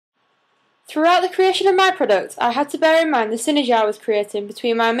Throughout the creation of my product, I had to bear in mind the synergy I was creating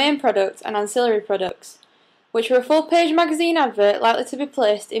between my main product and ancillary products, which were a full-page magazine advert likely to be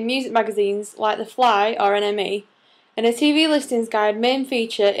placed in music magazines like The Fly or NME, and a TV listings guide main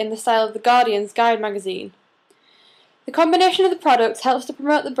feature in the style of The Guardian's Guide magazine. The combination of the products helps to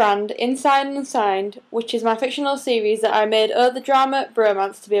promote the brand Inside and Unsigned, which is my fictional series that I made the drama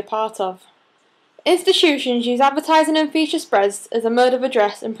Bromance to be a part of. Institutions use advertising and feature spreads as a mode of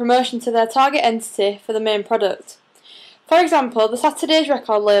address and promotion to their target entity for the main product. For example, the Saturday's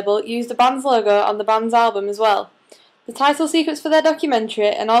record label used the band's logo on the band's album as well, the title sequence for their documentary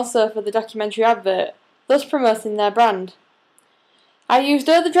and also for the documentary advert, thus promoting their brand. I used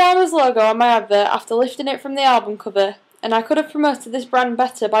the Drama's logo on my advert after lifting it from the album cover, and I could have promoted this brand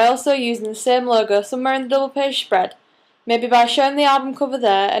better by also using the same logo somewhere in the double page spread, maybe by showing the album cover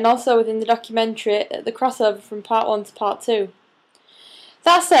there and also within the documentary at the crossover from part 1 to part 2.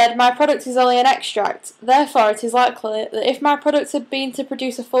 That said, my product is only an extract, therefore it is likely that if my product had been to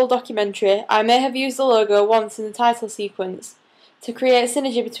produce a full documentary, I may have used the logo once in the title sequence, to create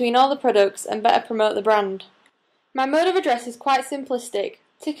synergy between all the products and better promote the brand. My mode of address is quite simplistic,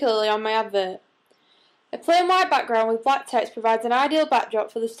 particularly on my advert. A plain white background with black text provides an ideal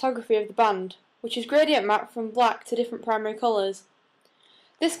backdrop for the photography of the band, which is gradient mapped from black to different primary colours.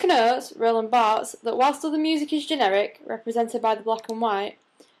 This connotes, Roland Barthes, that whilst other music is generic, represented by the black and white,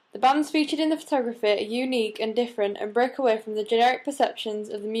 the bands featured in the photography are unique and different and break away from the generic perceptions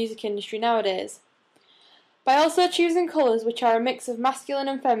of the music industry nowadays. By also choosing colours which are a mix of masculine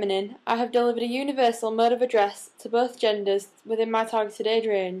and feminine, I have delivered a universal mode of address to both genders within my targeted age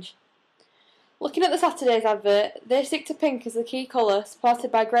range. Looking at the Saturday's advert, they stick to pink as the key colour,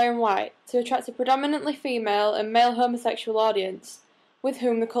 supported by grey and white, to attract a predominantly female and male homosexual audience, with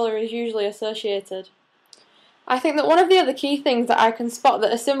whom the colour is usually associated. I think that one of the other key things that I can spot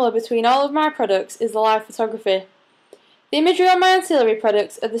that are similar between all of my products is the live photography. The imagery on my ancillary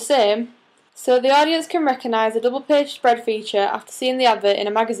products are the same, so the audience can recognise a double-page spread feature after seeing the advert in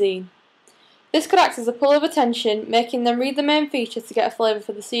a magazine. This could act as a pull of attention, making them read the main feature to get a flavour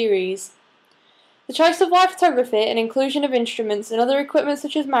for the series. The choice of live photography and inclusion of instruments and other equipment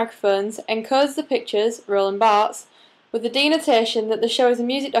such as microphones encodes the pictures, Roland Barthes, with the denotation that the show is a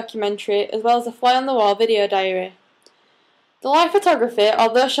music documentary as well as a fly-on-the-wall video diary. The live photography,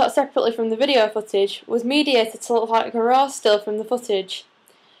 although shot separately from the video footage, was mediated to look like a raw still from the footage.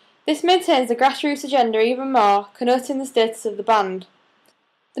 This maintains the grassroots agenda even more, connoting the status of the band.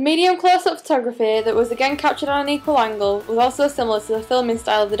 The medium close-up photography that was again captured on an equal angle was also similar to the filming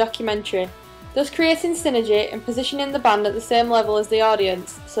style of the documentary, thus creating synergy and positioning the band at the same level as the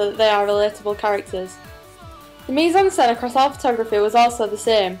audience, so that they are relatable characters. The mise-en-scène across all photography was also the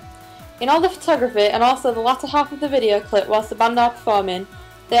same. In all the photography and also the latter half of the video clip whilst the band are performing,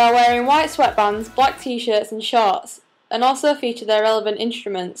 they are wearing white sweatbands, black t-shirts and shorts, and also feature their relevant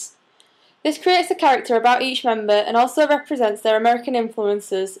instruments. This creates a character about each member and also represents their American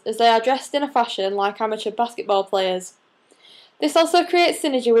influences as they are dressed in a fashion like amateur basketball players. This also creates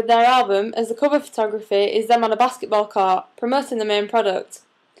synergy with their album as the cover photography is them on a basketball court, promoting the main product.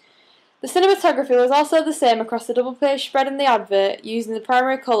 The cinematography was also the same across the double page spread and the advert, using the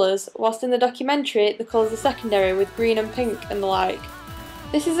primary colours, whilst in the documentary the colours are secondary with green and pink and the like.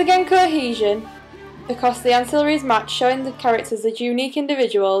 This is again cohesion, because the ancillaries match, showing the characters as unique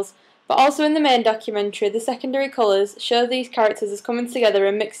individuals, but also in the main documentary the secondary colours show these characters as coming together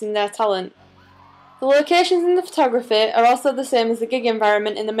and mixing their talent. The locations in the photography are also the same as the gig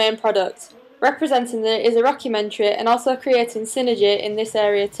environment in the main product, representing that it is a rockumentary and also creating synergy in this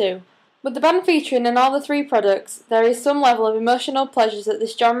area too. With the band featuring in all the three products, there is some level of emotional pleasures that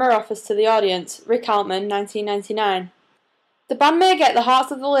this genre offers to the audience. Rick Altman, 1999. The band may get the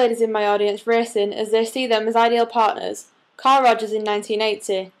hearts of the ladies in my audience racing as they see them as ideal partners, Carl Rogers in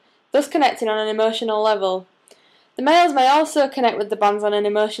 1980, thus connecting on an emotional level. The males may also connect with the bands on an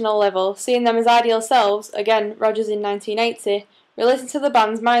emotional level, seeing them as ideal selves, again Rogers in 1980, relating to the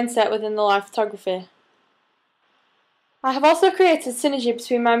band's mindset within the live photography. I have also created synergy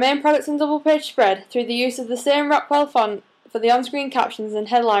between my main product and double page spread through the use of the same Rockwell font for the on-screen captions and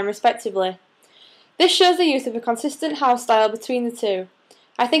headline respectively. This shows the use of a consistent house style between the two.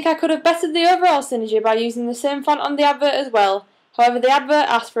 I think I could have bettered the overall synergy by using the same font on the advert as well, however the advert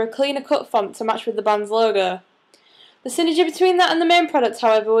asked for a cleaner cut font to match with the band's logo. The synergy between that and the main product,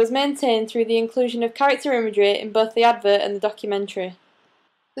 however, was maintained through the inclusion of character imagery in both the advert and the documentary.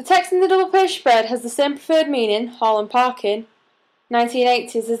 The text in the double page spread has the same preferred meaning, hall and parking,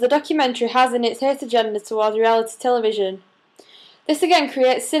 1980s, as the documentary has in its hate agenda towards reality television. This again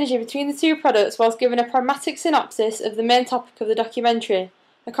creates synergy between the two products whilst giving a pragmatic synopsis of the main topic of the documentary,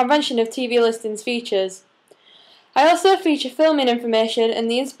 a convention of TV listings features. I also feature filming information and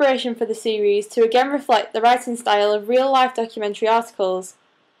the inspiration for the series to again reflect the writing style of real-life documentary articles.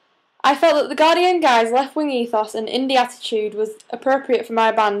 I felt that the Guardian guys' left-wing ethos and indie attitude was appropriate for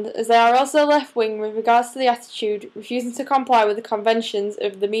my band, as they are also left-wing with regards to the attitude, refusing to comply with the conventions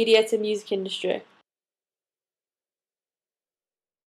of the media to music industry.